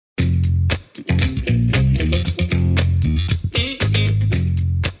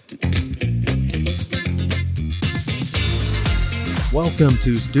Welcome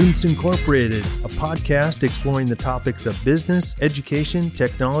to Students Incorporated, a podcast exploring the topics of business, education,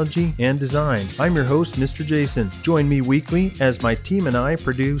 technology, and design. I'm your host, Mr. Jason. Join me weekly as my team and I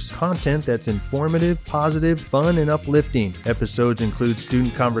produce content that's informative, positive, fun, and uplifting. Episodes include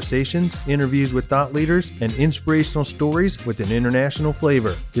student conversations, interviews with thought leaders, and inspirational stories with an international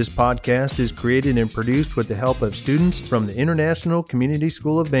flavor. This podcast is created and produced with the help of students from the International Community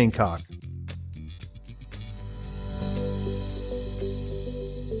School of Bangkok.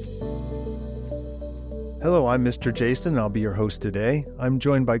 Hello, I'm Mr. Jason, and I'll be your host today. I'm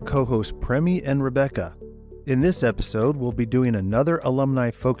joined by co-hosts Premi and Rebecca. In this episode, we'll be doing another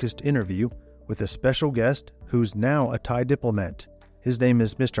alumni-focused interview with a special guest who's now a Thai diplomat. His name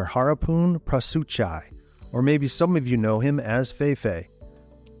is Mr. Harapun Prasuchai, or maybe some of you know him as Fayfay.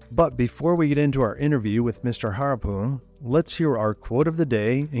 But before we get into our interview with Mr. Harapun, let's hear our quote of the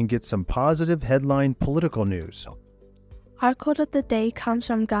day and get some positive headline political news. Our quote of the day comes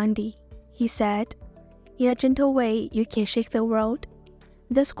from Gandhi. He said, "In a gentle way, you can shake the world."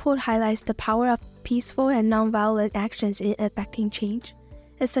 This quote highlights the power of peaceful and nonviolent actions in effecting change.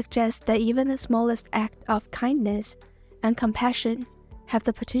 It suggests that even the smallest act of kindness and compassion have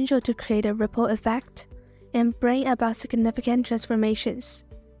the potential to create a ripple effect and bring about significant transformations.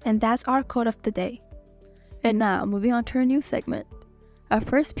 And that's our quote of the day. And now, moving on to our news segment. Our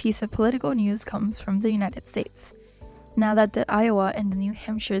first piece of political news comes from the United States. Now that the Iowa and the New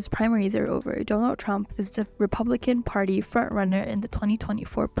Hampshire's primaries are over, Donald Trump is the Republican Party frontrunner in the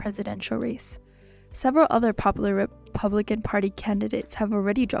 2024 presidential race. Several other popular Republican Party candidates have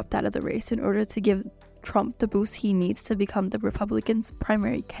already dropped out of the race in order to give Trump the boost he needs to become the Republicans'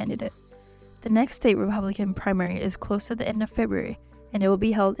 primary candidate. The next state Republican primary is close to the end of February, and it will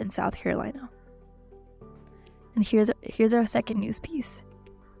be held in South Carolina. And here's our second news piece.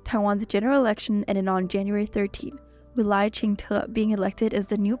 Taiwan's general election ended on January 13th. With Lai Ching-te being elected as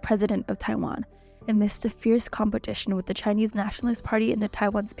the new president of Taiwan. Amidst a fierce competition with the Chinese Nationalist Party and the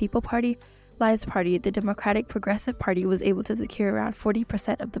Taiwan's People Party, Lai's party, the Democratic Progressive Party, was able to secure around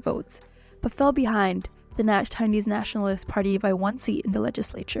 40% of the votes, but fell behind the Chinese Nationalist Party by one seat in the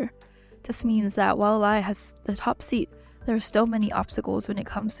legislature. This means that while Lai has the top seat, there are still many obstacles when it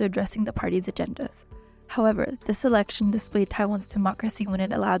comes to addressing the party's agendas. However, this election displayed Taiwan's democracy when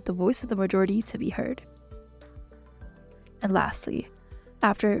it allowed the voice of the majority to be heard. And lastly,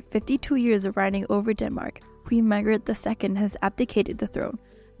 after 52 years of reigning over Denmark, Queen Margaret II has abdicated the throne,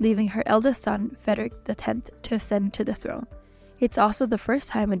 leaving her eldest son, Frederik X, to ascend to the throne. It's also the first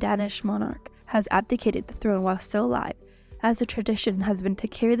time a Danish monarch has abdicated the throne while still alive, as the tradition has been to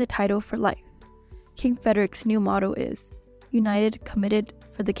carry the title for life. King Frederik's new motto is, "United, committed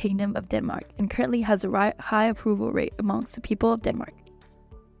for the Kingdom of Denmark," and currently has a high approval rate amongst the people of Denmark.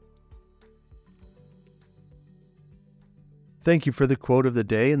 Thank you for the quote of the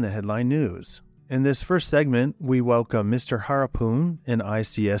day and the headline news. In this first segment, we welcome Mr. Harapun, an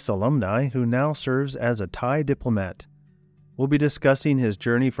ICS alumni who now serves as a Thai diplomat. We'll be discussing his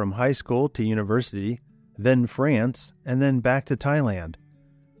journey from high school to university, then France, and then back to Thailand.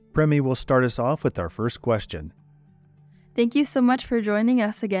 Premi will start us off with our first question. Thank you so much for joining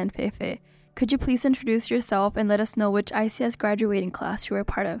us again, Fayfay. Could you please introduce yourself and let us know which ICS graduating class you are a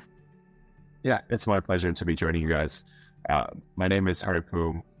part of? Yeah, it's my pleasure to be joining you guys. My name is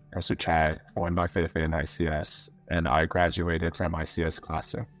Harapun Prasuchai, joined by Fayfay in ICS, and I graduated from ICS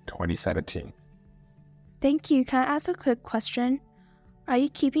class of 2017. Thank you. Can I ask a quick question? Are you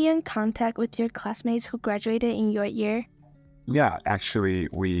keeping in contact with your classmates who graduated in your year? Yeah, actually,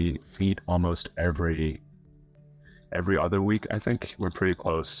 we meet almost every other week, I think. We're pretty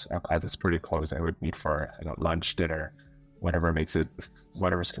close. Our class is pretty close, and we meet for lunch, dinner,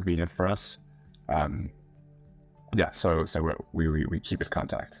 whatever's convenient for us. So we keep in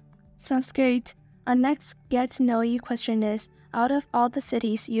contact. Sounds great. Our next get-to-know-you question is, out of all the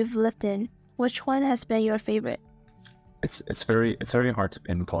cities you've lived in, which one has been your favorite? It's very hard to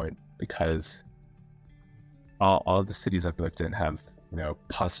pinpoint because all of the cities I've lived in have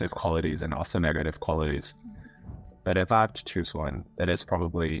positive qualities and also negative qualities. But if I have to choose one, that is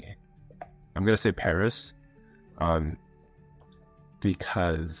probably, I'm gonna say Paris,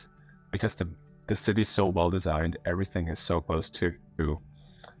 because the city is so well designed. Everything is so close to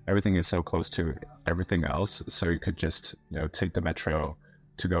everything else. So you could just take the metro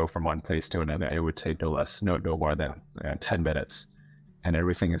to go from one place to another. It would take no more than 10 minutes, and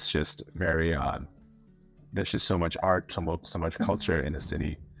everything is just very. There's just so much art, so much culture in the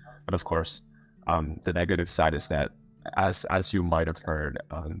city. But of course, the negative side is that, as you might have heard,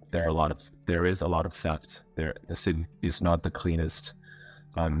 there is a lot of theft. The city is not the cleanest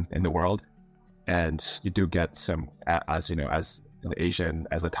in the world, and you do get some, as an Asian,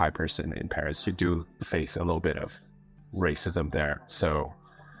 as a Thai person in Paris, you do face a little bit of racism there. So,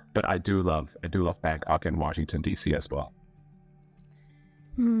 but I do love Bangkok and Washington D.C. as well.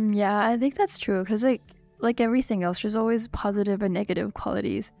 Yeah, I think that's true because like everything else, there's always positive and negative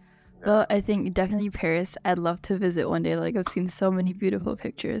qualities. But I think definitely Paris, I'd love to visit one day. Like I've seen so many beautiful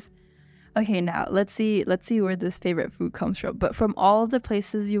pictures. Okay, now let's see where this favorite food comes from. But from all of the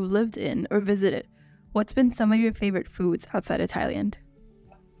places you lived in or visited, what's been some of your favorite foods outside of Thailand?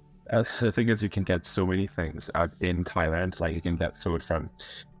 The thing is, you can get so many things out in Thailand. Like you can get food from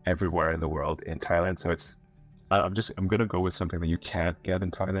everywhere in the world in Thailand. So I'm gonna go with something that you can't get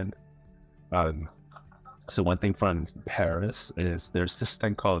in Thailand. So one thing from Paris is there's this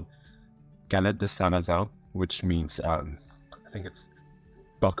thing called galette de Saint-Nazaire, which means I think it's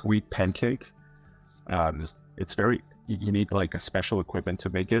buckwheat pancake. It's very, you need like a special equipment to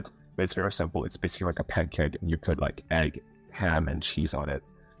make it, but it's very simple. It's basically like a pancake, and you put like egg, ham, and cheese on it.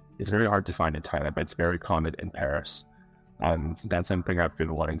 It's very hard to find in Thailand, but it's very common in Paris. That's something I've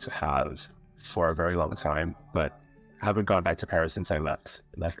been wanting to have for a very long time, but I haven't gone back to Paris since I left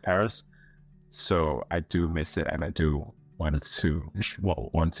Paris. So I do miss it, and I do want to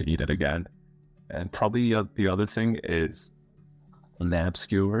eat it again. And probably the other thing is lamb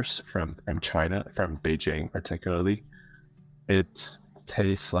skewers from China, from Beijing particularly. It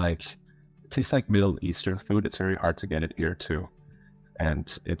tastes like Middle Eastern food. It's very hard to get it here too,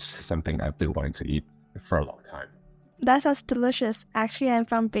 and it's something I've been wanting to eat for a long time. That sounds delicious. Actually, I'm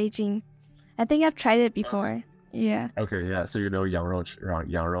from Beijing. I think I've tried it before. Yeah. Okay, yeah. So you know yang rou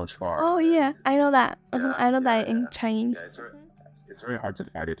chuar. Oh yeah, I know that. I know that in Chinese. Yeah, it's very hard to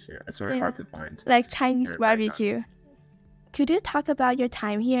find it here. It's very hard to find. Like Chinese barbecue. Could you talk about your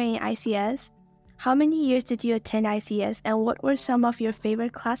time here in ICS? How many years did you attend ICS, and what were some of your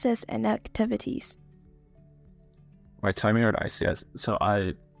favorite classes and activities? My time here at ICS. So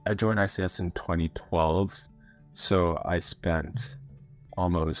I joined ICS in 2012. So I spent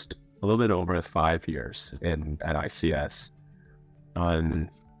almost a little bit over 5 years at ICS.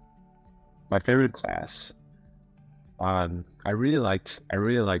 My favorite class, I really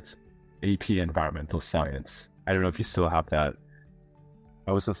liked AP Environmental Science. I don't know if you still have that.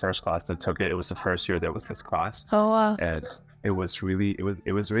 I was the first class that took it. It was the first year there was this class. Oh wow! And it was really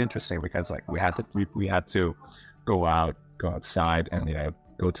interesting because like we had to go outside and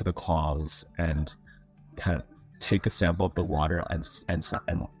go to the claws and kind of take a sample of the water and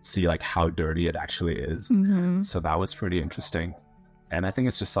see like how dirty it actually is. Mm-hmm. So that was pretty interesting. And I think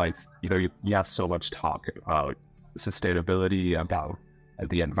it's just like, you have so much talk about sustainability, about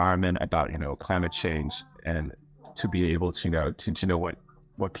the environment, about, climate change, and to be able to know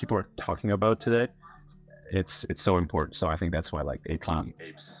what people are talking about today, it's so important. So I think that's why like AP.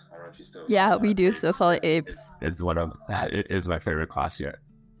 Apes. I don't know if you still. Yeah, we do still call it apes. It is my favorite class here.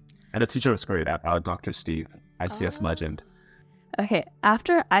 And the teacher was great, Dr. Steve, ICS legend. Okay,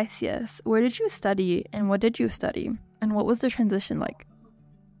 after ICS, where did you study and what did you study? And what was the transition like?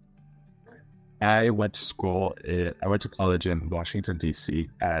 I went to college in Washington, D.C.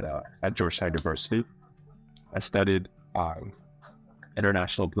 at Georgetown University. I studied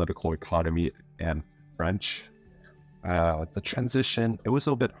international political economy and French. The transition, it was a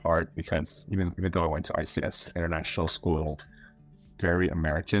little bit hard because even though I went to ICS, international school, very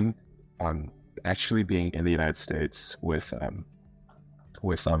American. Actually being in the United States with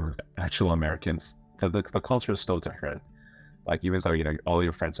some actual Americans, the culture is still different. Like even though all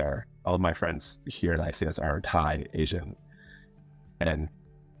of my friends here at ICS are Thai, Asian, and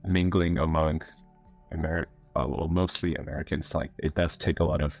mingling among mostly Americans, like it does take a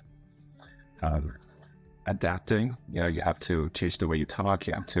lot of adapting. You have to change the way you talk.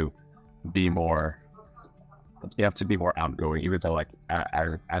 You have to be more outgoing, even though like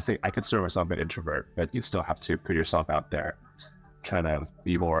I think I consider myself an introvert, but you still have to put yourself out there, trying to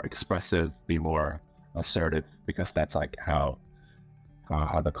be more expressive, be more assertive, because that's like how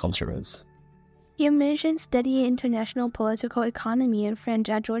the culture is. You mentioned studying international political economy and French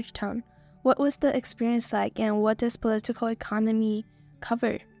at Georgetown. What was the experience like, and what does political economy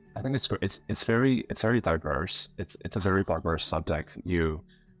cover? I think it's very diverse. It's a very diverse subject. You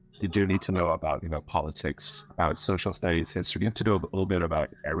do need to know about politics, about social studies, history. You have to know a little bit about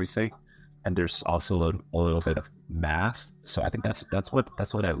everything, and there's also a little bit of math. So I think that's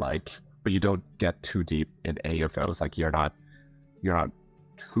what I like. But you don't get too deep in any of those. Like you don't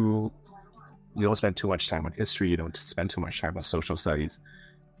spend too much time on history. You don't spend too much time on social studies.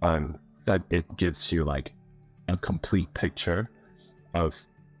 That it gives you like a complete picture of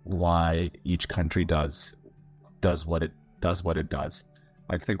why each country does what it does.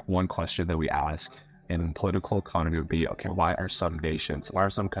 I think one question that we ask in political economy would be, okay, why are some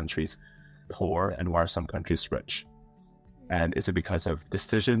countries poor and why are some countries rich? And is it because of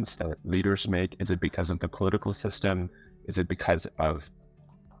decisions that leaders make? Is it because of the political system? Is it because of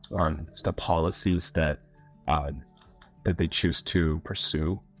the policies that they choose to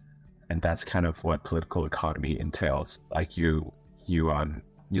pursue? And that's kind of what political economy entails. Like you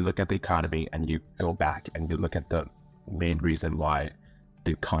look at the economy and you go back and you look at the main reason why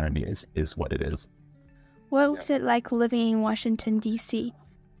the economy is what it is. What was it like living in Washington, D.C.?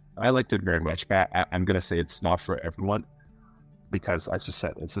 I liked it very much, but I'm going to say it's not for everyone because, as you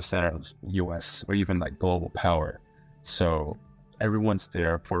said, it's the center of U.S. or even like global power. So everyone's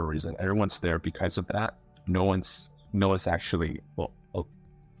there for a reason. Everyone's there because of that. No one's actually,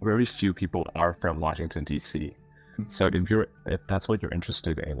 very few people are from Washington, D.C. So if that's what you're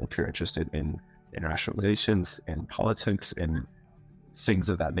interested in, if you're interested in international relations, in politics, in things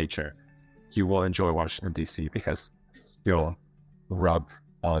of that nature, you will enjoy Washington, D.C. because you'll rub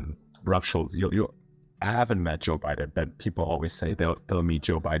shoulders. I haven't met Joe Biden, but people always say they'll meet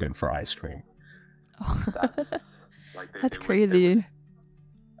Joe Biden for ice cream. Oh. That's crazy.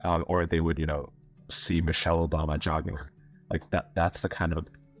 Or they would, see Michelle Obama jogging. Like that's the kind of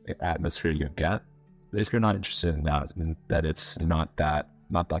atmosphere you get. If you're not interested in that, then that it's not that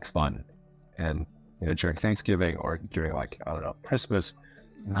fun. And during Thanksgiving or during Christmas,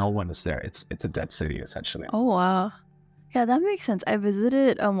 no one is there. It's a dead city essentially. Oh wow. Yeah, that makes sense. I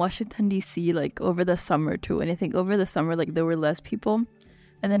visited Washington, D.C. over the summer too. And I think over the summer, there were less people.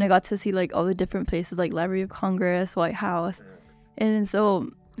 And then I got to see all the different places like Library of Congress, White House. And so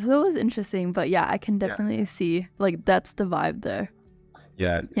it was interesting. But yeah, I can definitely see that's the vibe there.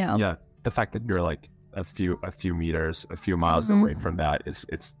 Yeah. The fact that you're a few meters, a few miles away from that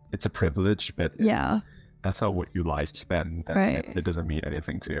it's a privilege, but that's not what you spend. Right. It doesn't mean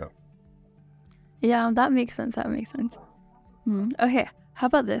anything to you. Yeah, that makes sense. Okay, how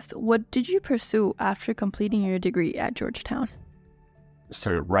about this? What did you pursue after completing your degree at Georgetown?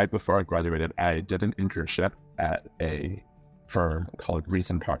 So right before I graduated, I did an internship at a firm called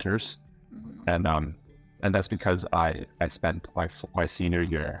Reason Partners, and that's because I spent my senior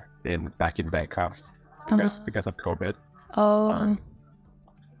year back in Bangkok because of COVID. Oh.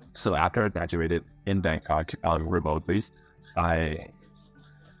 So after I graduated in Bangkok remotely, I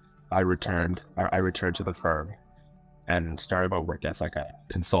returned to the firm and started my work as a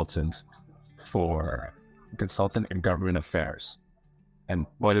consultant in government affairs. And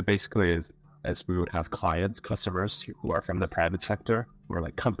what it basically is we would have customers who are from the private sector, who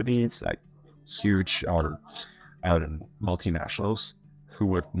are companies, huge multinationals who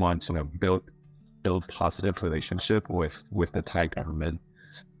would want to build positive relationship with the Thai government,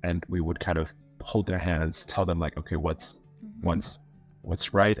 and we would kind of hold their hands, tell them okay, what's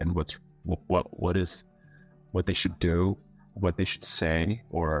right and what they should do, what they should say,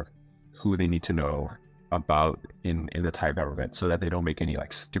 or who they need to know about in the Thai government, so that they don't make any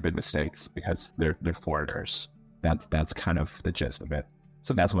stupid mistakes because they're foreigners. That's kind of the gist of it.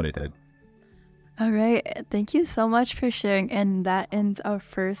 So that's what I did. All right, thank you so much for sharing, and that ends our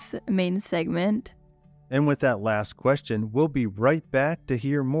first main segment. And with that last question, we'll be right back to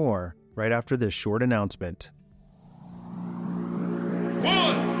hear more right after this short announcement.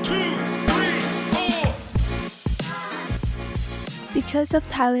 1, 2, 3, 4. Because of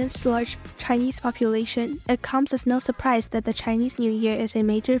Thailand's large Chinese population, it comes as no surprise that the Chinese New Year is a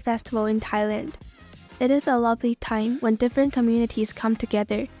major festival in Thailand. It is a lovely time when different communities come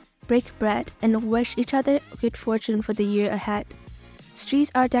together, break bread, and wish each other good fortune for the year ahead.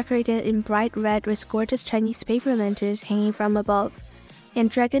 Streets are decorated in bright red with gorgeous Chinese paper lanterns hanging from above, and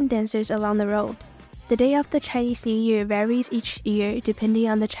dragon dancers along the road. The day of the Chinese New Year varies each year depending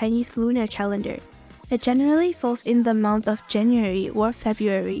on the Chinese lunar calendar. It generally falls in the month of January or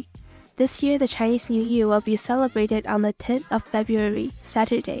February. This year, the Chinese New Year will be celebrated on the 10th of February,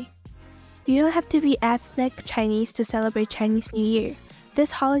 Saturday. You don't have to be ethnic Chinese to celebrate Chinese New Year.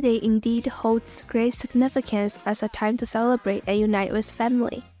 This holiday indeed holds great significance as a time to celebrate and unite with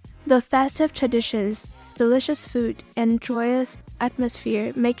family. The festive traditions, delicious food, and joyous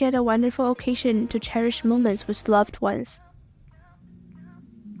atmosphere make it a wonderful occasion to cherish moments with loved ones.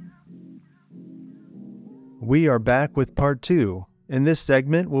 We are back with part 2. In this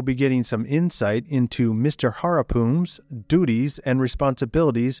segment, we'll be getting some insight into Mr. Harapum's duties and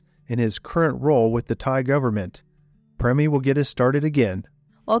responsibilities in his current role with the Thai government. Premi will get us started again.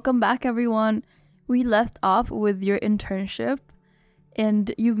 Welcome back, everyone. We left off with your internship,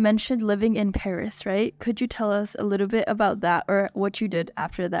 and you've mentioned living in Paris, right? Could you tell us a little bit about that, or what you did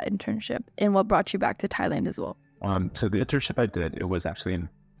after that internship, and what brought you back to Thailand as well? So the internship I did, it was actually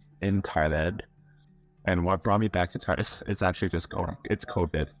in Thailand. And what brought me back to Thailand, it's actually it's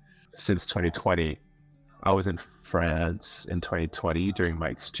COVID. Since 2020, I was in France in 2020 during my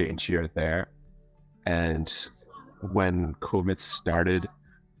exchange year there. And when COVID started,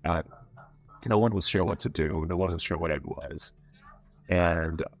 no one was sure what to do. No one was sure what it was.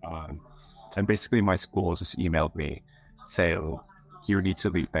 And basically my school just emailed me saying, you need to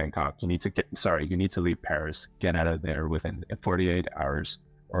leave Bangkok. You need to leave Paris. Get out of there within 48 hours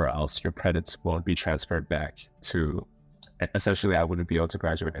or else your credits won't be transferred back to, essentially I wouldn't be able to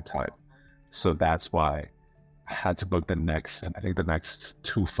graduate in time. So that's why I had to book the next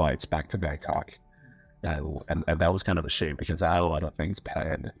 2 flights back to Bangkok. And that was kind of a shame because I had a lot of things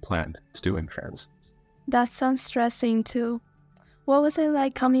planned to do in France. That sounds stressing too. What was it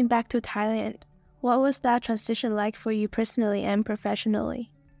like coming back to Thailand? What was that transition like for you personally and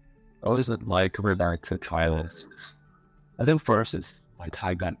professionally? What was it like coming back to Thailand? I think first is my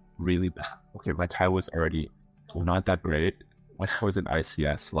Thai got really bad. Okay, my Thai was already not that great when I was in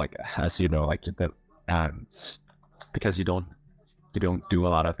ICS. Like, as you know, like because you don't do a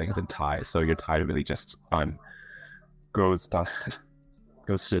lot of things in Thai, so your Thai really just goes to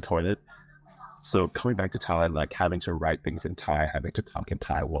the toilet. So coming back to Thailand, like having to write things in Thai, having to talk in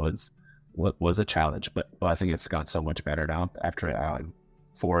Thai was a challenge. But I think it's got so much better now after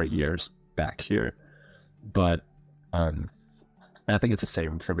 4 years back here. But I think it's the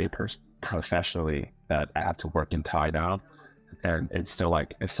same for me professionally, that I have to work in Thai now, and it's still a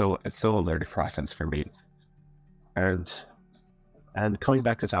learning process for me. And coming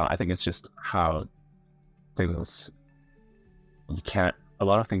back to Thailand, I think it's just how a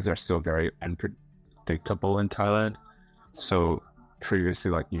lot of things are still very unpredictable in Thailand. So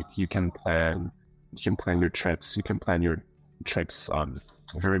previously, like you can plan your trips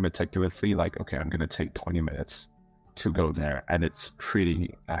very meticulously. Like, okay, I'm gonna take 20 minutes to go there, and it's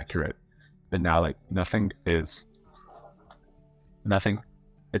pretty accurate. But now, like it's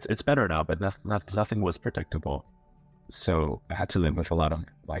better now, but nothing was predictable. So I had to live with a lot of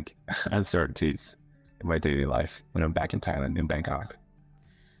like uncertainties in my daily life when I'm back in Thailand, in Bangkok.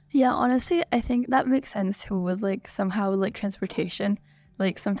 Yeah, honestly, I think that makes sense too with like somehow like transportation.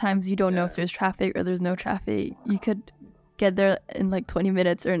 Like sometimes you don't know if there's traffic or there's no traffic. You could get there in like 20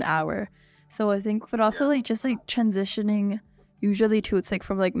 minutes or an hour. So I think, but also like just like transitioning usually too, it's like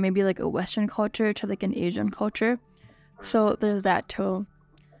from like maybe like a Western culture to like an Asian culture. So there's that too.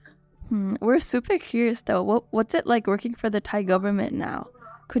 We're super curious though. What's it like working for the Thai government now?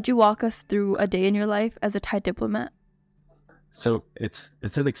 Could you walk us through a day in your life as a Thai diplomat? So it's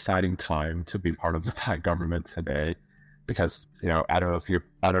an exciting time to be part of the Thai government today, because I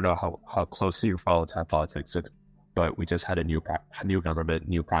don't know how closely you follow Thai politics, but we just had a new government,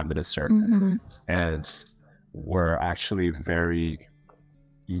 new prime minister, and we're actually very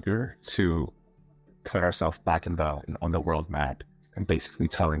eager to put ourselves back on the world map, and basically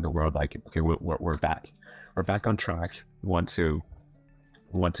telling the world like, okay, we're back on track. We want to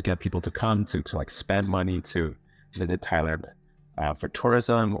get people to come to like spend money to visit Thailand for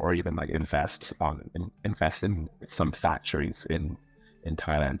tourism, or even like invest in some factories in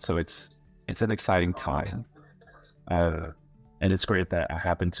Thailand. So it's an exciting time, and it's great that I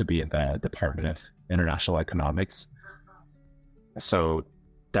happen to be in the Department of International Economics. So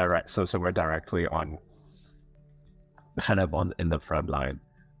we're directly on, kind of in the front line.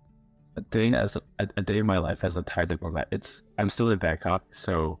 A day in my life as a Thai diplomat, I'm still in Bangkok,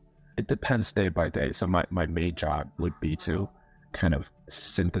 so it depends day by day. So my main job would be to kind of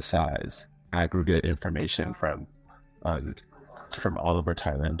synthesize, aggregate information from all over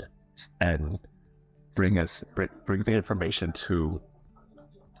Thailand, and bring the information to,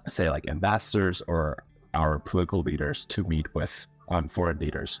 say, like ambassadors or our political leaders to meet with foreign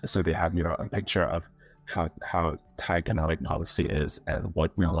leaders, so they have a picture of how Thai economic policy is and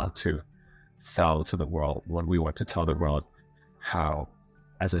what we want to sell to the world, what we want to tell the world, how,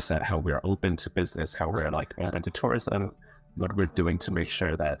 as I said, how we're open to business, how we're like open to tourism, what we're doing to make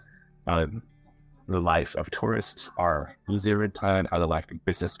sure that the life of tourists are easier in Thailand, how the life of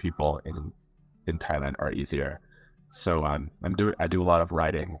business people in Thailand are easier. So I do a lot of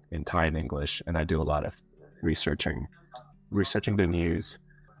writing in Thai and English, and I do a lot of researching the news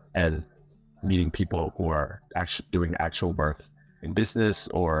and meeting people who are actually doing actual work in business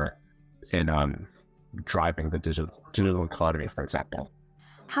or in driving the digital economy, for example.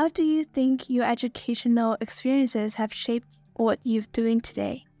 How do you think your educational experiences have shaped what you're doing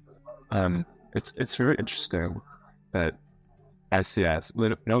today? It's very interesting that ICS,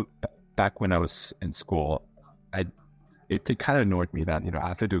 back when I was in school, it kind of annoyed me that, I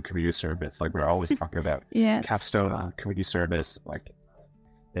have to do community service. Like, we're always talking about capstone community service. Like,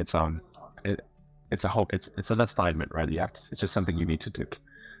 it's a hope. It's an assignment, right? It's just something you need to do.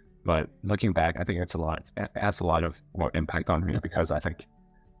 But looking back, I think it has a lot of more impact on me, because I think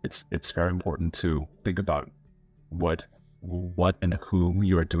it's very important to think about what and whom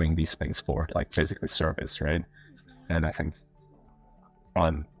you are doing these things for, like basically service, right? And I think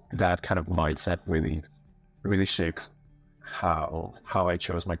that kind of mindset really shaped how I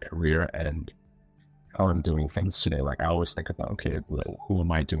chose my career and how I'm doing things today. Like I always think about, okay, who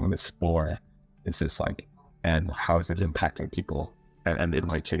am I doing this for? Is this like, and how is it impacting people? And in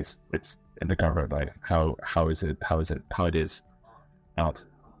my case, it's in the government. Like how it is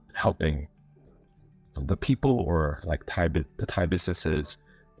helping the people, or like the Thai businesses,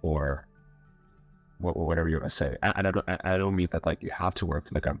 or whatever you want to say. I don't mean that like you have to work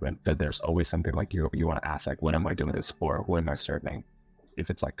for the government, but there's always something like you want to ask, like, what am I doing this for? Who am I serving? If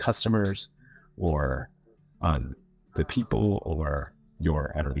it's like customers, or the people, or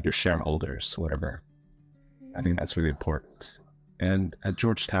your shareholders, whatever. I think that's really important. And at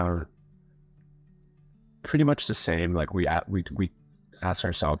Georgetown, pretty much the same. Like we ask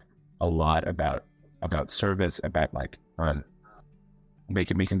ourselves a lot about service, about like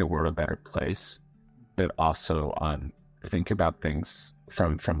making the world a better place, but also think about things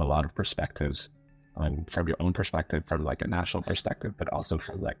from a lot of perspectives, from your own perspective, from like a national perspective, but also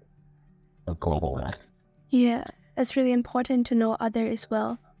from like a global one. Yeah, it's really important to know others as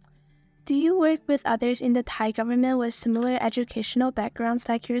well. Do you work with others in the Thai government with similar educational backgrounds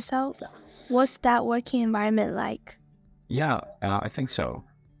like yourself? What's that working environment like? Yeah, I think so.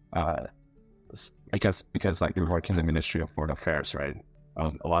 I guess because like we work in the Ministry of Foreign Affairs, right?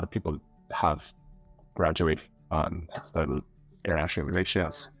 A lot of people have graduated studied international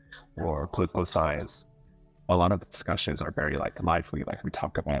relations or political science. A lot of the discussions are very like lively. Like we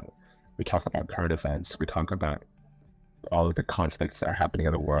talk about current events. We talk about all of the conflicts that are happening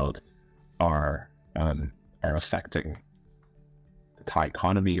in the world are affecting the Thai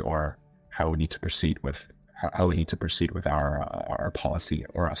economy, or how we need to proceed with our policy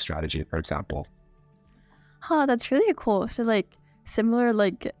or our strategy, for example. Huh, that's really cool. So like similar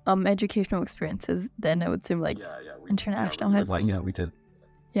like educational experiences, then I would assume like international. We did.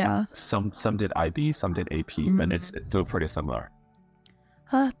 Yeah. Some did IB, some did AP, but it's still pretty similar.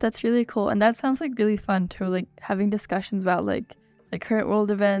 Huh, that's really cool. And that sounds like really fun too, like having discussions about like current world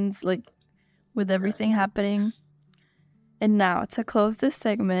events, like with everything happening. And now to close this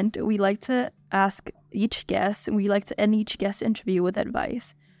segment, we like to end each guest interview with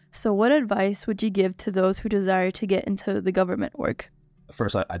advice. So what advice would you give to those who desire to get into the government work?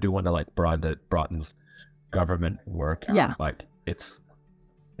 First, I do want to like broaden government work. Yeah. Like it's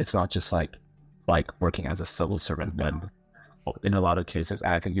not just like working as a civil servant, but in a lot of cases,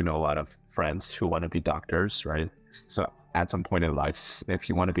 I think a lot of friends who want to be doctors, right? So at some point in life, if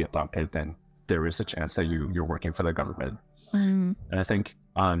you want to be a doctor, then there is a chance that you're working for the government. And I think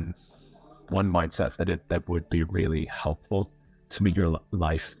one mindset that would be really helpful to make your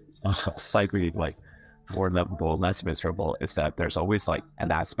life slightly like more livable, less miserable, is that there's always like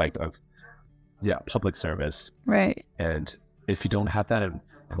an aspect of public service, right? And if you don't have that in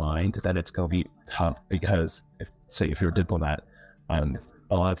mind, then it's going to be tough, because if you're a diplomat, a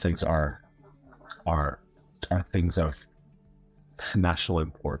lot of things are things of national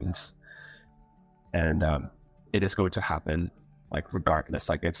importance, and it is going to happen, like regardless,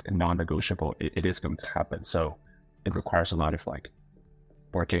 like it's non-negotiable. It is going to happen. So it requires a lot of like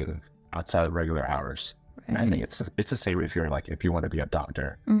working outside of regular hours. Right. And I think it's the same if you want to be a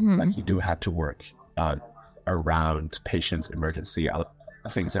doctor, like you do have to work around patients' emergency,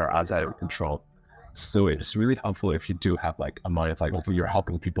 things that are outside of control. So it's really helpful if you do have like a mind of like, oh, you're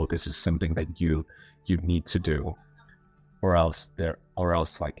helping people, this is something that you need to do, or else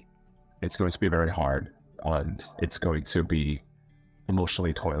like it's going to be very hard, and it's going to be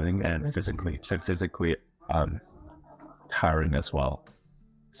emotionally toiling and physically tiring as well.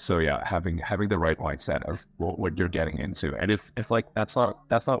 So yeah, having the right mindset of what you're getting into, and if like that's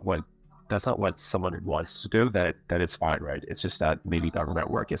not what someone wants to do, that it's fine, right? It's just that maybe government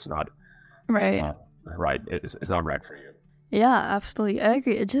work is not right. It's not right for you. Yeah, absolutely. I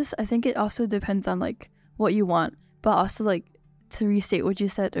agree. I think it also depends on like what you want, but also like to restate what you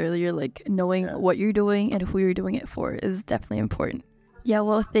said earlier, like knowing what you're doing and who you're doing it for is definitely important. Yeah,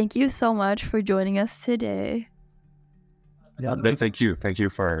 well, thank you so much for joining us today. Yeah, thank you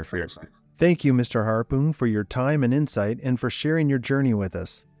for your time. Thank you, Mr. Harpoon, for your time and insight, and for sharing your journey with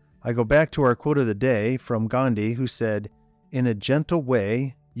us. I go back to our quote of the day from Gandhi, who said, "In a gentle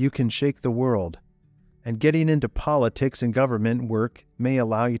way, you can shake the world." And getting into politics and government work may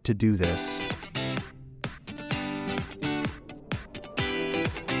allow you to do this.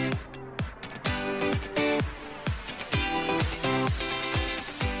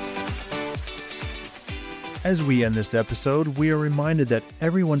 As we end this episode, we are reminded that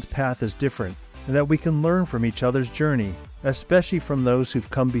everyone's path is different and that we can learn from each other's journey, especially from those who've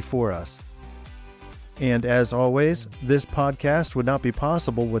come before us. And as always, this podcast would not be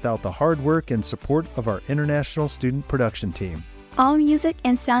possible without the hard work and support of our international student production team. All music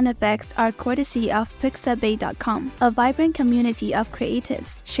and sound effects are courtesy of Pixabay.com, a vibrant community of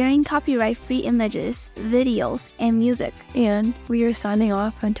creatives sharing copyright-free images, videos, and music. And we are signing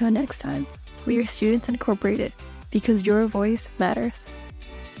off until next time. We are Students Incorporated, because your voice matters.